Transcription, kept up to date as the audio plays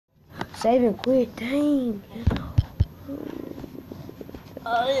saving quick, dang.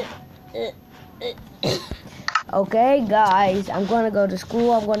 Okay, guys, I'm gonna go to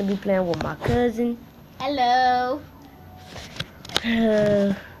school. I'm gonna be playing with my cousin. Hello.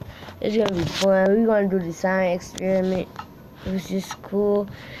 It's gonna be fun. We're gonna do the science experiment. It was just cool.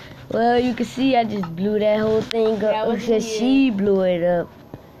 Well, you can see I just blew that whole thing up. She blew it up,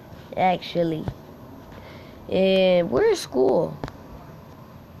 actually. And where's school?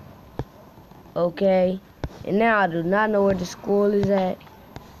 Okay. And now I do not know where the school is at.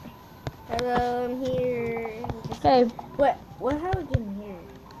 Hello, I'm here. Hey. What? How are we getting here?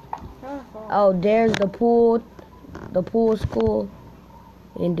 Oh, there's the pool school.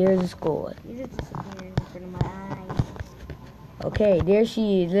 And there's the school. You just disappeared in front of my eyes. Okay, there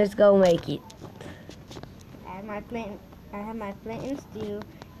she is. Let's go make it. I have my flint and steel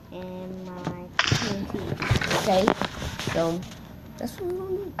and my TNT. Okay. So that's what we're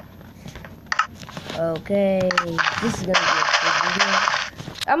gonna do. Okay. This is gonna be a good video.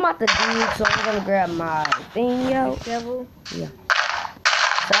 I'm about to dig, so I'm gonna grab my thing out. Shovel? Yeah.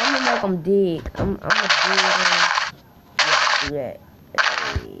 So I'm gonna make them dig. I'm gonna dig them. Yeah, do that.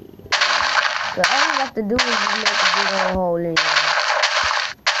 So all you have to do is just make a big old hole in there.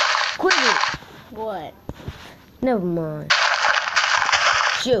 Quit it. What? Never mind.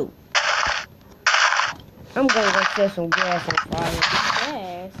 Shoot. I'm gonna go set some grass on fire.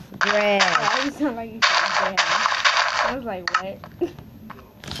 Grass? Grass. Oh, you sound like you said grass. I was like, what?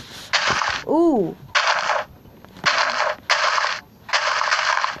 Ooh.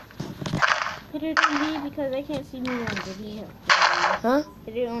 Put it on me because I can't see me on the video. Huh?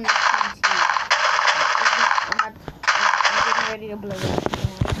 Put it on the TNT. I'm getting ready to blow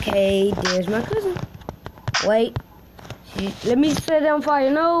up. Okay, there's my cousin. Wait. Let me set it on fire.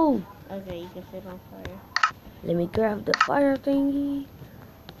 No. Okay, you can set it on fire. Let me grab the fire thingy.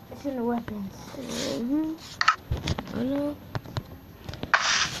 It's in the weapons. I know.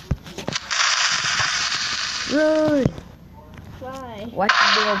 Run. Fly. Watch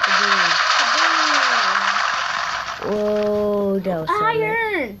the door for this. Whoa, that was so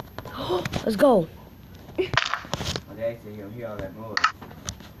Iron! nice. Let's go. Okay, so you'll hear all that noise.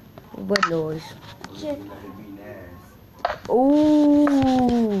 What noise? Shit.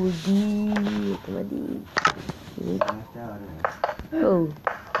 Ooh, D. Come on, D. Oh.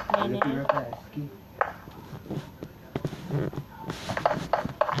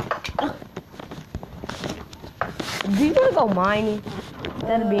 Do you want to go mining?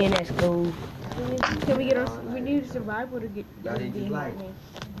 That'll be in that school. Can we get our? We need survival to get. Y'all need to like.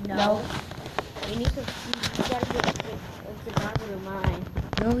 No. We need to. We gotta get a survival to mine.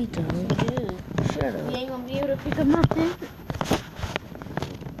 No, we don't. Dude, Shut we up. ain't gonna be able to pick up nothing.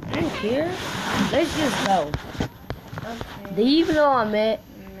 I don't care. Let's just go. Okay. Do you even know where I'm at?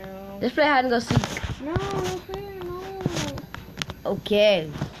 No. Let's play hide and go seek. No, no.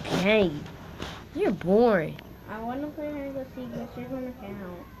 Okay. Dang. You're boring. I want to play hide and go seek, but you're gonna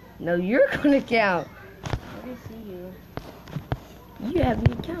count. No, you're gonna count. I already see you. You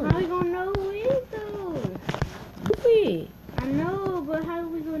haven't How counted. are we gonna know who it is though? Do it. I know, but how are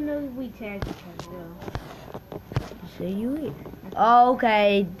we gonna know if we tagged each other? You say you it.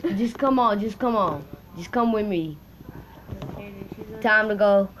 Okay. Just come on. Just come on. Just come with me. Time to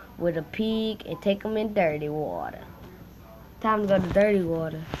go with a pig and take them in dirty water. Time to go to dirty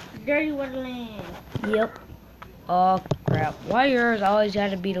water. Dirty Waterland. Yep. Oh crap. Why yours always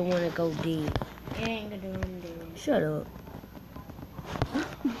gotta be the one to go deep? It ain't gonna do anything. Shut up.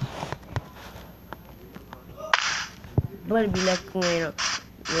 But it'd be like when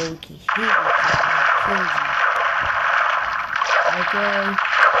we can shoot each other. Okay.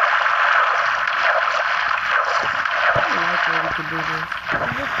 I like when we can do this.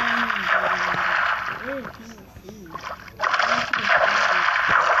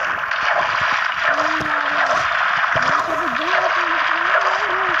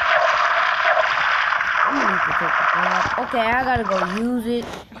 Okay, I gotta go use it.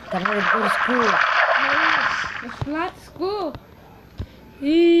 Gotta go to school. Let's fly to school.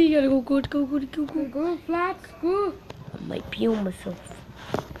 Hey, gotta go. Go fly to school. I might pee on myself.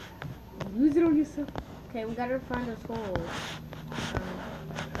 Use it on yourself. Okay, we gotta find a school.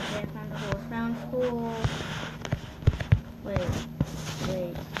 Okay, find a school. Found school. Wait.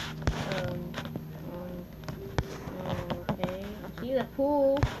 Okay. I see the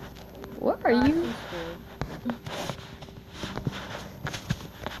pool. Where are you?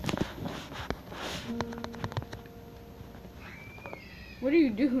 What are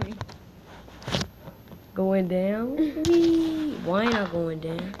you doing? Going down? Why ain't I going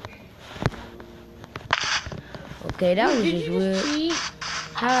down? Okay, that was just weird.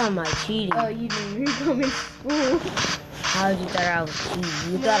 How am I cheating? Oh, you knew you were coming to school. How did you thought I was cheating?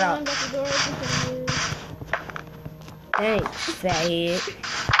 You thought I Mom, got the door open for you. Thanks, fathead.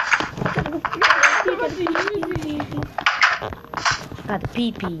 Got the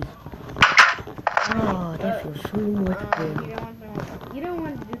pee-pee. Oh, that feels so much better. You don't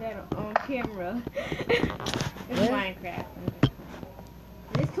want to do that on camera. It's What? Minecraft.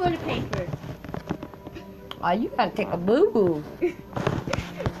 This toilet paper. Oh, you gotta take a boo-boo.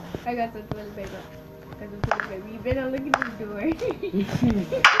 I got some toilet paper. You better look at this door. You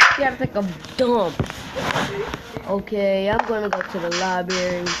gotta take a dump. Okay, I'm gonna go to the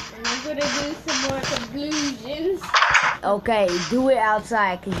library. And I'm gonna do some more conclusions. Okay, do it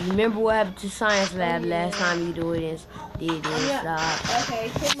outside, cause you remember what happened to science lab last time you did it inside. Okay,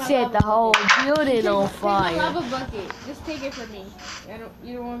 take my Set lava the whole bucket. building on Take fire. my lava bucket. Just take it from me.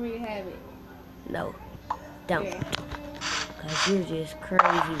 You don't want me to have it. No, don't. Okay. Cause you're just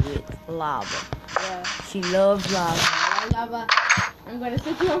crazy with lava. Yeah. She loves lava. Lava. I'm gonna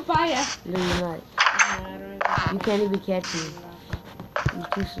set you on fire. No, you're not. You can't even catch me. You're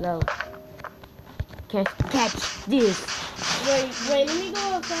too slow. Catch this. Wait, let me go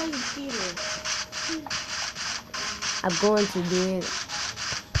outside and see this. I'm going to do it.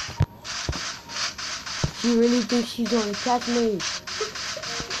 She really thinks she's gonna catch me.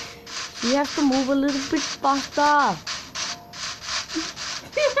 She has to move a little bit faster.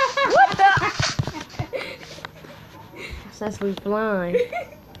 What the? Since we're flying.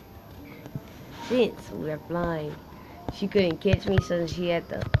 Since we're flying. She couldn't catch me, so she had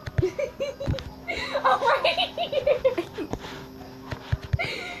to.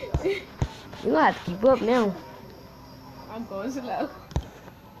 You're gonna have to keep up now. I'm going slow. Now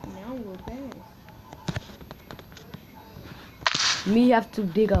I'm going fast. Me have to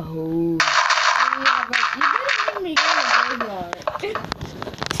dig a hole. Yeah, but you better let me go to the graveyard.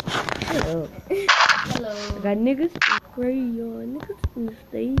 Shut up. Hello. I got niggas in the graveyard, niggas in the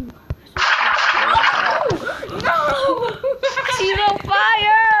stage. No! She's on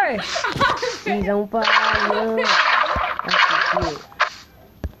fire! She's on fire. That's good.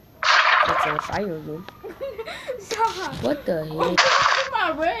 It's on fire again. Stop. What the heck?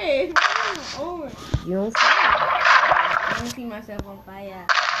 My red. Oh. You on fire? I want to see myself on fire.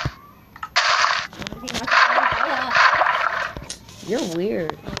 You're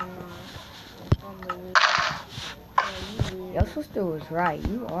weird. I'm Your sister was right.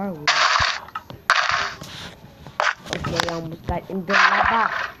 You are weird. Okay, I almost got in the lava.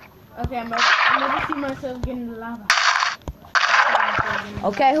 Okay, I'm gonna see myself getting the lava.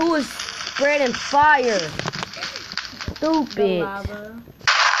 Okay, who is spreading fire? The Stupid. lava.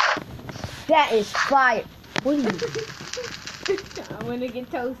 That is fire. What are you doing? I'm gonna get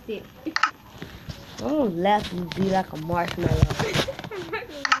toasted. I'm gonna laugh and be like a marshmallow.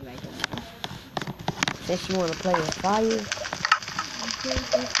 Since you wanna play with fire.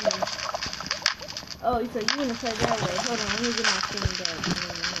 Oh, so you wanna play that way? Hold on, let me get my thing back.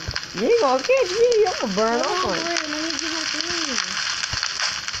 You ain't gonna catch me. I'm gonna burn Hold off on, on wait, it. let me get my thing.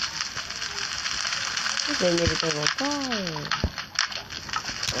 This ain't everything on fire.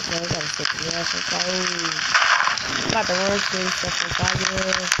 Okay, I gotta set the ass on fire. I'm about to run some stuff on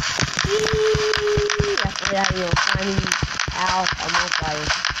fire. After that, you gonna find me. Ow, I'm on fire.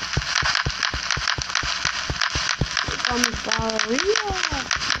 I'm on fire. You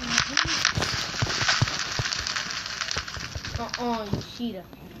cheater.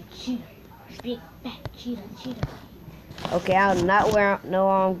 Cheater. Big fat cheater. Okay, I do not know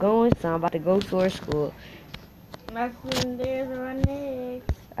where I'm going, so I'm about to go to our school. My fingers are on neck.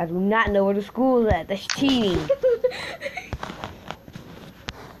 I do not know where the school is at. That's cheating.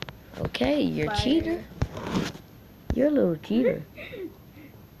 Okay, you're a cheater. You're a little cheater.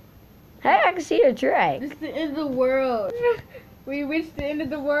 Hey, I can see the track. This is the end of the world. We reached the end of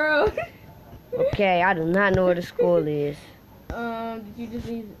the world. Okay, I do not know where the school is. Did you just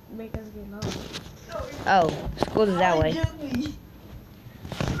make us get lost? Oh, school is that way.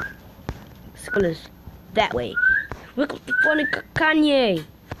 School is that way. Look at the funny Kanye.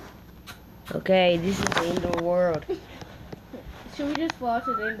 Okay, this is the end of the world. Should we just fall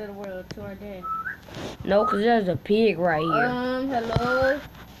to the end of the world to our death? No, because there's a pig right here. Hello?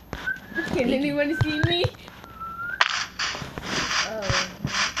 Can anyone see me? Oh.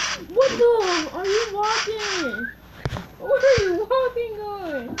 What the? Are you walking? What are you walking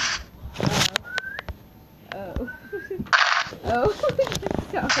on? Oh.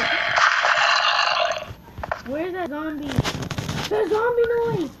 Sorry. Where's that zombie? That zombie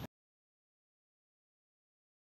noise!